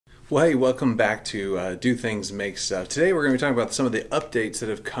Well, hey, welcome back to Do Things Make Stuff. Today we're going to be talking about some of the updates that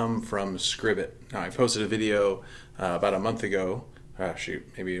have come from Scribit. Now, I posted a video about a month ago. Shoot,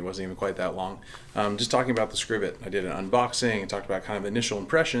 maybe it wasn't even quite that long. Just talking about the Scribit. I did an unboxing and talked about kind of initial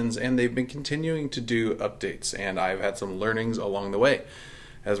impressions, and they've been continuing to do updates, and I've had some learnings along the way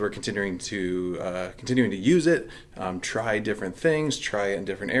as we're continuing to use it, try different things, try it in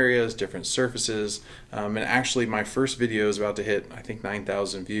different areas, different surfaces. And actually my first video is about to hit, I think,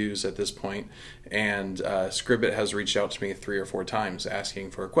 9,000 views at this point. And Scribit has reached out to me 3 or 4 times asking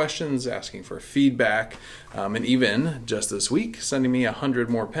for questions, asking for feedback, and even just this week sending me 100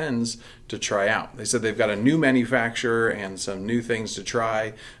 more pens to try out. They said they've got a new manufacturer and some new things to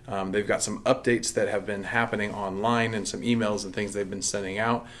try. They've got some updates that have been happening online and some emails and things they've been sending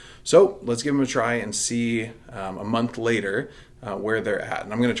out. So let's give them a try and see a month later where they're at.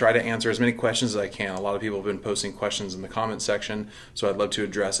 And I'm going to try to answer as many questions as I can. A lot of people have been posting questions in the comment section, so I'd love to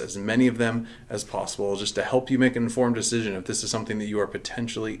address as many of them as possible just to help you make an informed decision if this is something that you are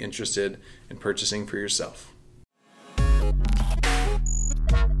potentially interested in purchasing for yourself.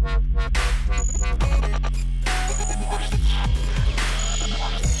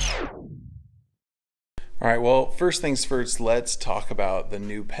 All right, well, first things first, let's talk about the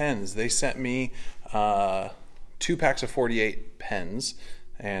new pens. They sent me 2 packs of 48 pens,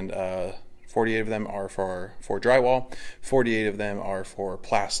 and 48 of them are for drywall, 48 of them are for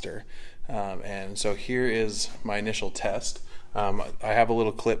plaster. And so here is my initial test. I have a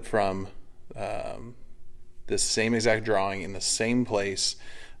little clip from this same exact drawing in the same place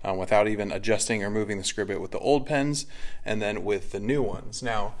without even adjusting or moving the Scribit with the old pens, and then with the new ones.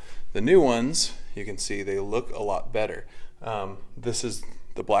 Now, the new ones, you can see they look a lot better. This is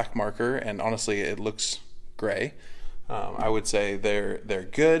the black marker, and honestly, it looks gray. I would say they're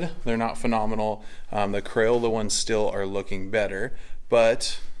good. They're not phenomenal. The Crayola ones still are looking better,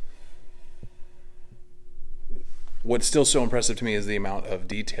 but what's still so impressive to me is the amount of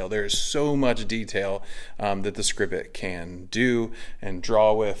detail. There is so much detail that the Scribit can do and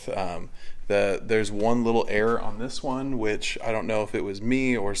draw with. There's one little error on this one, which I don't know if it was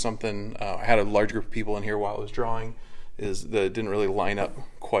me or something. I had a large group of people in here while I was drawing, is that it didn't really line up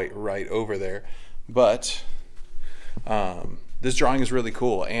quite right over there. But this drawing is really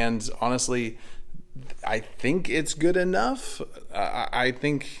cool, and honestly, I think it's good enough. I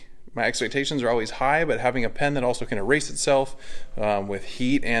think my expectations are always high, but having a pen that also can erase itself with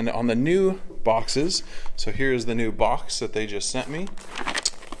heat, and on the new boxes, so here's the new box that they just sent me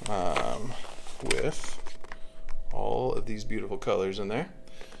with all of these beautiful colors in there.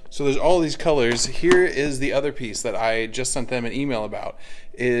 So there's all these colors. Here is the other piece that I just sent them an email about,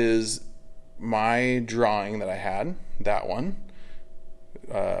 is my drawing that I had, that one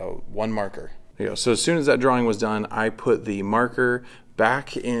marker. There you go. So as soon as that drawing was done, I put the marker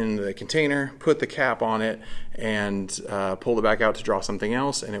back in the container, put the cap on it, and pulled it back out to draw something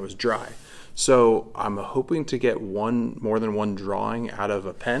else, and it was dry. So I'm hoping to get more than one drawing out of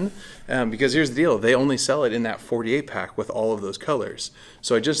a pen, because here's the deal, they only sell it in that 48 pack with all of those colors.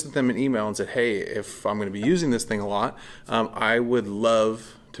 So I just sent them an email and said, hey, if I'm going to be using this thing a lot, I would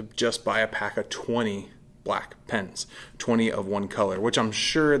love to just buy a pack of 20 black pens, 20 of one color, which I'm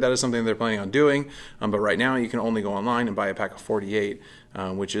sure that is something they're planning on doing, but right now you can only go online and buy a pack of 48,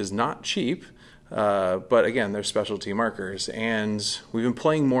 which is not cheap. But again, they're specialty markers, and we've been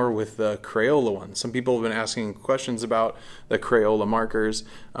playing more with the Crayola ones. Some people have been asking questions about the Crayola markers.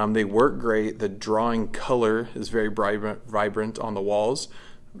 They work great. The drawing color is very vibrant on the walls.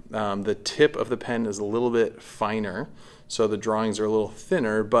 The tip of the pen is a little bit finer, so the drawings are a little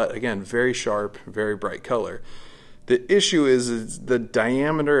thinner, but again, very sharp, very bright color. The issue is the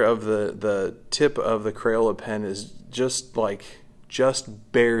diameter of the tip of the Crayola pen is just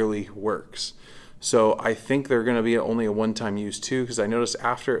barely works. So I think they're going to be only a one-time use too, because I noticed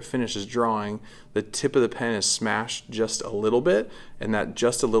after it finishes drawing, the tip of the pen is smashed just a little bit, and that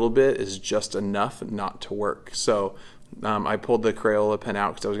just a little bit is just enough not to work. So I pulled the Crayola pen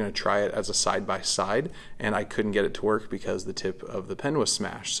out because I was going to try it as a side-by-side, and I couldn't get it to work because the tip of the pen was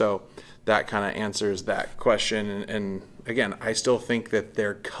smashed. So that kind of answers that question. And again, I still think that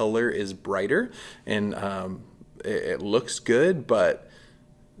their color is brighter, and it looks good, but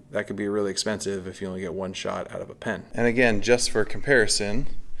that could be really expensive if you only get one shot out of a pen. And again, just for comparison,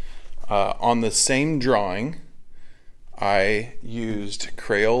 on the same drawing, I used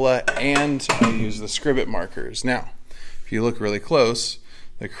Crayola and I used the Scribit markers. Now, if you look really close,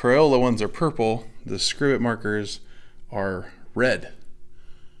 the Crayola ones are purple, the Scribit markers are red.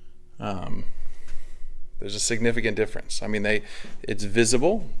 There's a significant difference. I mean, it's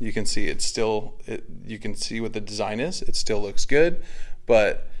visible. You can see you can see what the design is. It still looks good,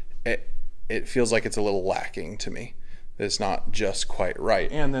 but it feels like it's a little lacking to me. It's not just quite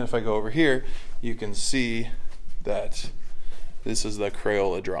right. And then if I go over here, you can see that this is the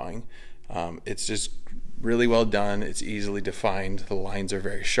Crayola drawing. It's just really well done. It's easily defined. The lines are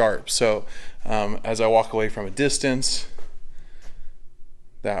very sharp. So as I walk away from a distance,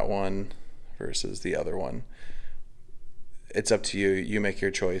 that one versus the other one, it's up to you. You make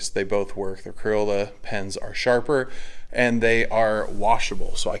your choice. They both work. The Crayola pens are sharper and they are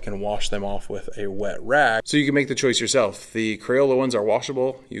washable, so I can wash them off with a wet rag. So you can make the choice yourself. The Crayola ones are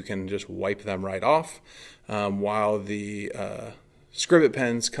washable. You can just wipe them right off, while the Scribit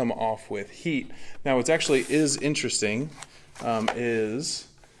pens come off with heat. Now what's actually is interesting is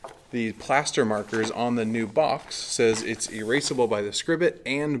the plaster markers on the new box says it's erasable by the Scribit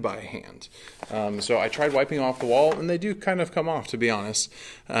and by hand. So I tried wiping off the wall and they do kind of come off, to be honest,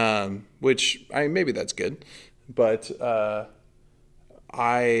 which maybe that's good. But they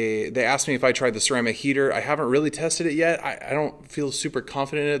asked me if I tried the ceramic heater. I haven't really tested it yet. I don't feel super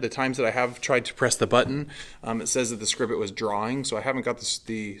confident in it. The times that I have tried to press the button, it says that the Scribit was drawing, so I haven't got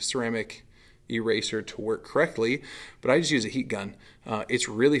the ceramic eraser to work correctly, but I just use a heat gun. It's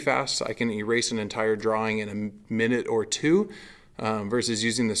really fast. I can erase an entire drawing in a minute or two, versus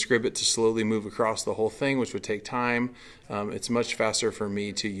using the Scribit to slowly move across the whole thing, which would take time. It's much faster for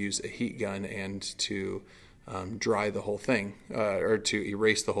me to use a heat gun and to dry the whole thing, or to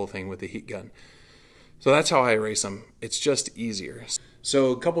erase the whole thing with the heat gun. So that's how I erase them. It's just easier.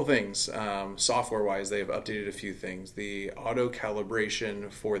 So a couple things, software-wise, they've updated a few things. The auto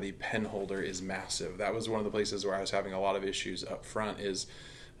calibration for the pen holder is massive. That was one of the places where I was having a lot of issues up front.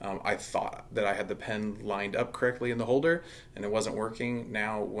 I thought that I had the pen lined up correctly in the holder and it wasn't working.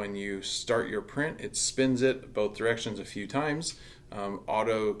 Now when you start your print, it spins it both directions a few times,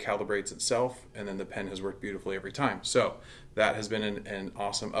 auto calibrates itself, and then the pen has worked beautifully every time. So that has been an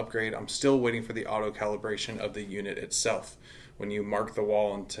awesome upgrade. I'm still waiting for the auto calibration of the unit itself. When you mark the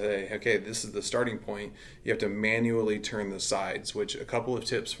wall and say, okay, this is the starting point, you have to manually turn the sides, which a couple of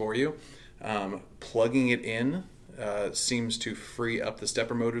tips for you. Plugging it in seems to free up the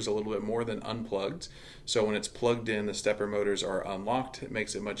stepper motors a little bit more than unplugged. So when it's plugged in, the stepper motors are unlocked. It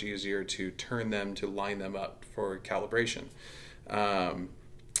makes it much easier to turn them, to line them up for calibration.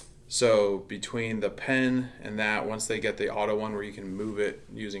 So between the pen and that, once they get the auto one where you can move it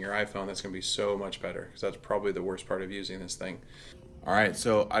using your iPhone, that's going to be so much better, because that's probably the worst part of using this thing. All right,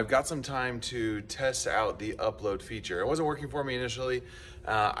 so I've got some time to test out the upload feature. It wasn't working for me initially.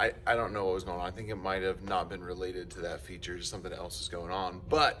 I don't know what was going on. I think it might have not been related to that feature, just something else is going on,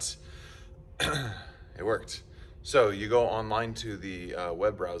 but it worked. So you go online to the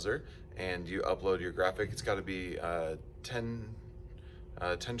web browser and you upload your graphic. It's got to be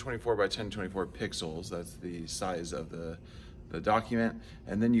 1024 by 1024 pixels. That's the size of the document,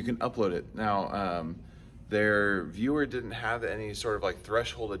 and then you can upload it. Now, their viewer didn't have any sort of like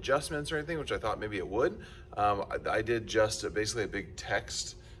threshold adjustments or anything, which I thought maybe it would. I did just basically a big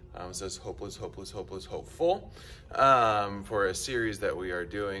text. It says hopeless, hopeless, hopeless, hopeful, for a series that we are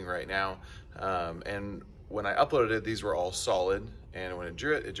doing right now. And when I uploaded it, these were all solid. And when it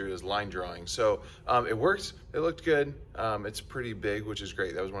drew it as line drawing. So it worked, it looked good. It's pretty big, which is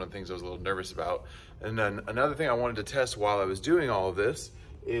great. That was one of the things I was a little nervous about. And then another thing I wanted to test while I was doing all of this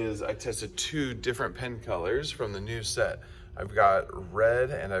is I tested 2 different pen colors from the new set. I've got red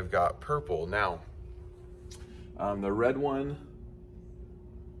and I've got purple. Now, the red one,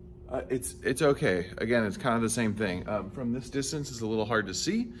 it's okay. Again, it's kind of the same thing. From this distance, it's a little hard to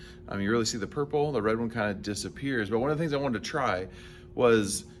see. You really see the purple. The red one kind of disappears. But one of the things I wanted to try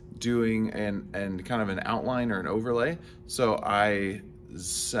was doing and kind of an outline or an overlay. So I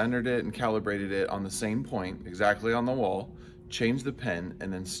centered it and calibrated it on the same point, exactly on the wall, changed the pen,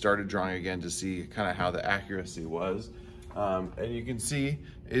 and then started drawing again to see kind of how the accuracy was. And you can see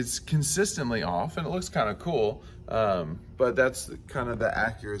it's consistently off and it looks kind of cool, but that's kind of the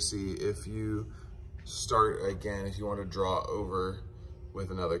accuracy. If you start again, if you want to draw over with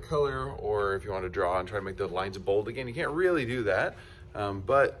another color, or if you want to draw and try to make the lines bold again, you can't really do that,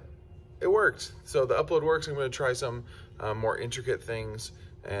 but it worked. So the upload works. I'm going to try some more intricate things,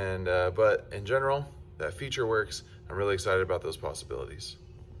 and but in general, that feature works. I'm really excited about those possibilities.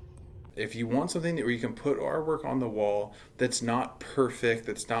 If you want something where you can put artwork on the wall that's not perfect,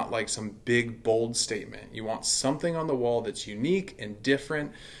 that's not like some big bold statement, you want something on the wall that's unique and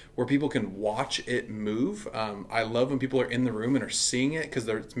different, where people can watch it move. I love when people are in the room and are seeing it, because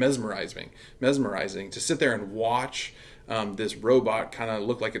it's mesmerizing to sit there and watch this robot kind of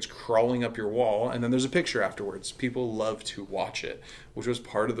look like it's crawling up your wall, and then there's a picture afterwards. People love to watch it, which was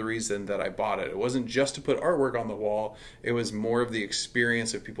part of the reason that I bought it. It wasn't just to put artwork on the wall, it was more of the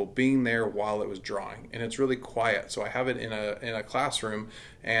experience of people being there while it was drawing. And it's really quiet, so I have it in a classroom,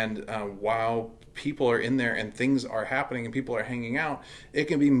 and while people are in there and things are happening and people are hanging out, it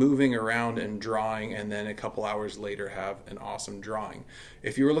can be moving around and drawing, and then a couple hours later have an awesome drawing.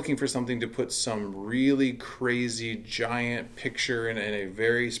 If you were looking for something to put some really crazy giant picture in a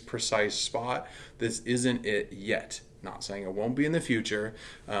very precise spot, this isn't it yet. Not saying it won't be in the future,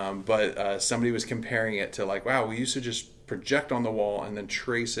 but somebody was comparing it to like, wow, we used to just project on the wall and then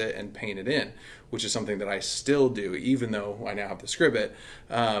trace it and paint it in, which is something that I still do, even though I now have the Scribit,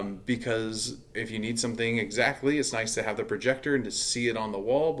 because if you need something exactly, it's nice to have the projector and to see it on the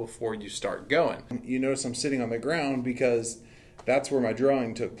wall before you start going. You notice I'm sitting on the ground because that's where my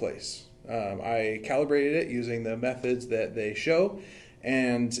drawing took place. I calibrated it using the methods that they show,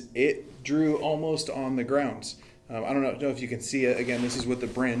 and it drew almost on the ground. I don't know if you can see it. Again, this is with the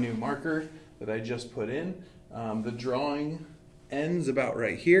brand new marker that I just put in. The drawing ends about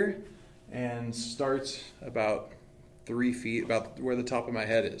right here and starts about 3 feet, about where the top of my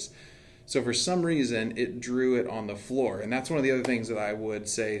head is. So for some reason, it drew it on the floor. And that's one of the other things that I would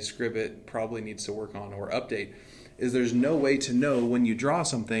say Scribit probably needs to work on or update, is there's no way to know when you draw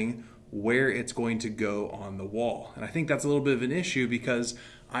something where it's going to go on the wall. And I think that's a little bit of an issue because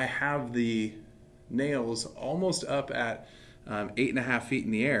I have the nails almost up at 8.5 feet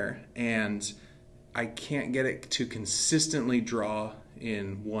in the air, and I can't get it to consistently draw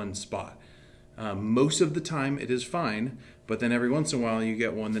in one spot. Most of the time it is fine, but then every once in a while you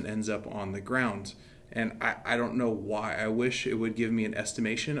get one that ends up on the ground. And I don't know why. I wish it would give me an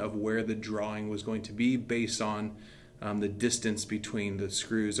estimation of where the drawing was going to be based on the distance between the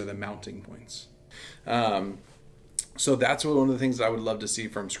screws or the mounting points. So that's one of the things that I would love to see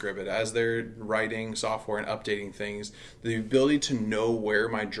from Scribit as they're writing software and updating things, the ability to know where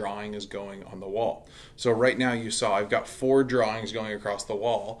my drawing is going on the wall. So right now you saw I've got 4 drawings going across the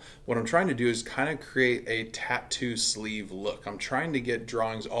wall. What I'm trying to do is kind of create a tattoo sleeve look. I'm trying to get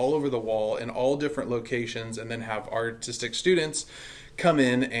drawings all over the wall in all different locations and then have artistic students come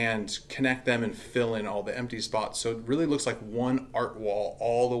in and connect them and fill in all the empty spots. So it really looks like one art wall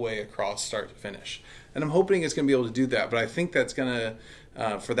all the way across start to finish. And I'm hoping it's going to be able to do that, but I think that's going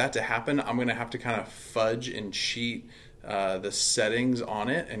to, for that to happen, I'm going to have to kind of fudge and cheat the settings on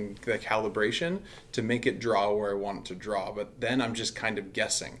it and the calibration to make it draw where I want it to draw. But then I'm just kind of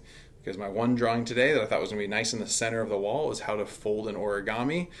guessing, because my one drawing today that I thought was going to be nice in the center of the wall was how to fold an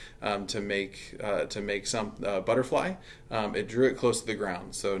origami to make some butterfly. It drew it close to the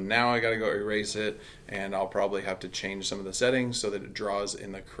ground, so now I got to go erase it, and I'll probably have to change some of the settings so that it draws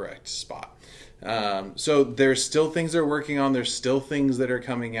in the correct spot. So there's still things they're working on. There's still things that are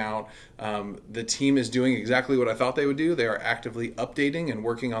coming out. The team is doing exactly what I thought they would do. They are actively updating and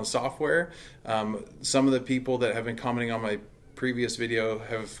working on software. Some of the people that have been commenting on my previous video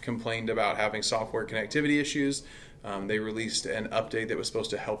have complained about having software connectivity issues. They released an update that was supposed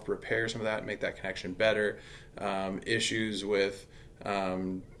to help repair some of that and make that connection better. Issues with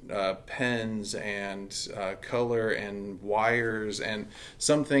pens and color and wires and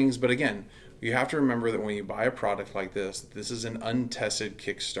some things, but again, you have to remember that when you buy a product like this, this is an untested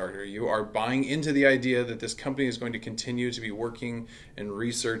Kickstarter. You are buying into the idea that this company is going to continue to be working and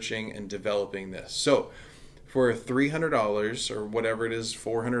researching and developing this. So for $300 or whatever it is,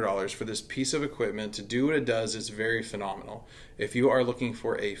 $400 for this piece of equipment to do what it does is very phenomenal. If you are looking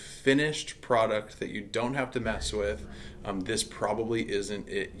for a finished product that you don't have to mess with, this probably isn't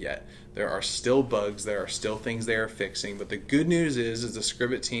it yet. There are still bugs, there are still things they are fixing, but the good news is the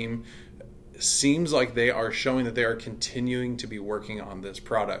Scribit team seems like they are showing that they are continuing to be working on this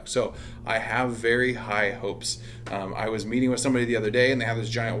product. So I have very high hopes. I was meeting with somebody the other day and they have this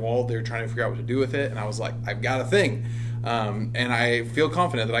giant wall. They're trying to figure out what to do with it. And I was like, I've got a thing. And I feel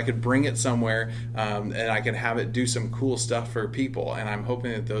confident that I could bring it somewhere and I can have it do some cool stuff for people. And I'm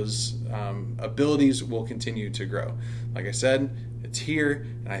hoping that those abilities will continue to grow. Like I said, it's here,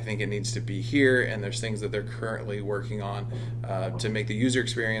 and I think it needs to be here, and there's things that they're currently working on to make the user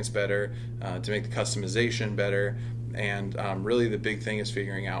experience better, to make the customization better, and really the big thing is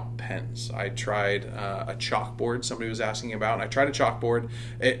figuring out pens. I tried a chalkboard somebody was asking about, and I tried a chalkboard.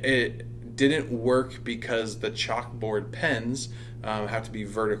 It didn't work because the chalkboard pens have to be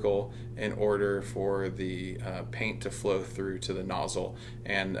vertical in order for the paint to flow through to the nozzle.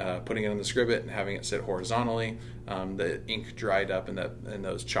 And putting it in the Scribit and having it sit horizontally, the ink dried up in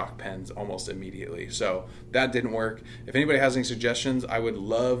those chalk pens almost immediately. So that didn't work. If anybody has any suggestions, I would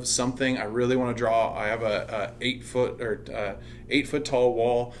love something. I really want to draw. I have a 8 foot tall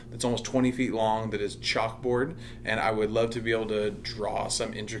wall that's almost 20 feet long that is chalkboard, and I would love to be able to draw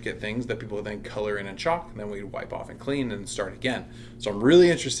some intricate things that people would then color in chalk, and then we'd wipe off and clean and start again. So I'm really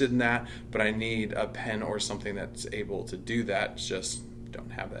interested in that, but I need a pen or something that's able to do that. Just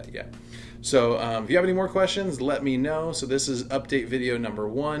don't have that yet. So if you have any more questions, let me know. So this is update video number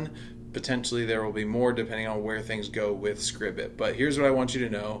 1. Potentially there will be more depending on where things go with Scribit. But here's what I want you to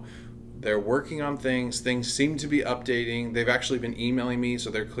know. They're working on things. Things seem to be updating. They've actually been emailing me, so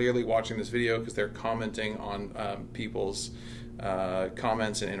they're clearly watching this video because they're commenting on people's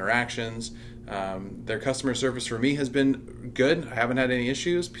comments and interactions. Their customer service for me has been good. I haven't had any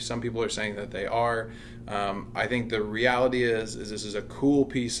issues. Some people are saying that they are. I think the reality is this is a cool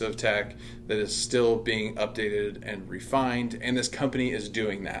piece of tech that is still being updated and refined, and this company is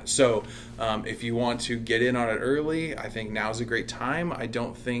doing that. So if you want to get in on it early, I think now's a great time. I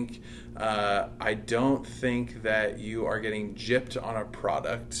don't think that you are getting gypped on a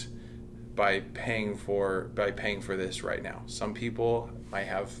product by paying for this right now. Some people might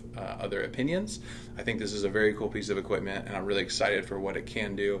have other opinions. I think this is a very cool piece of equipment, and I'm really excited for what it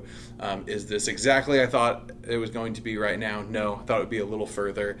can do. Is this exactly I thought it was going to be right now? No, I thought it would be a little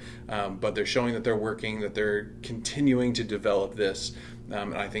further, but they're showing that they're working, that they're continuing to develop this.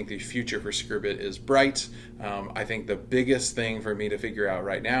 And I think the future for Scribit is bright. I think the biggest thing for me to figure out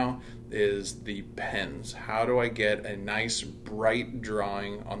right now is the pens. How do I get a nice bright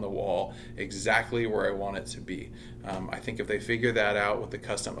drawing on the wall exactly where I want it to be? I think if they figure that out with the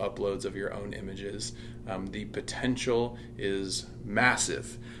custom uploads of your own images, the potential is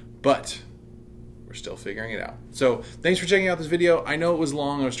massive. But we're still figuring it out. So thanks for checking out this video. I know it was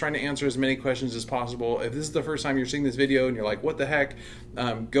long. I was trying to answer as many questions as possible. If this is the first time you're seeing this video and you're like, what the heck,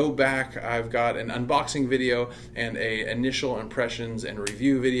 go back. I've got an unboxing video and a initial impressions and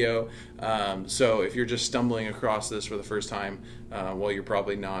review video. So if you're just stumbling across this for the first time, well, you're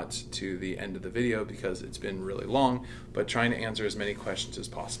probably not to the end of the video because it's been really long, but trying to answer as many questions as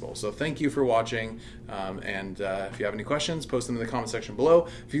possible. So thank you for watching. If you have any questions, post them in the comment section below.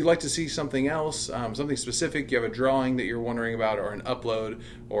 If you'd like to see something else, something specific, you have a drawing that you're wondering about, or an upload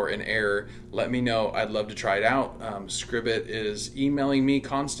or an error, let me know. I'd love to try it out. Scribit is emailing me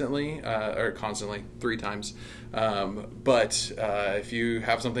constantly, 3 times. If you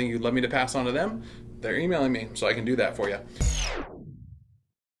have something you'd love me to pass on to them, they're emailing me, so I can do that for you.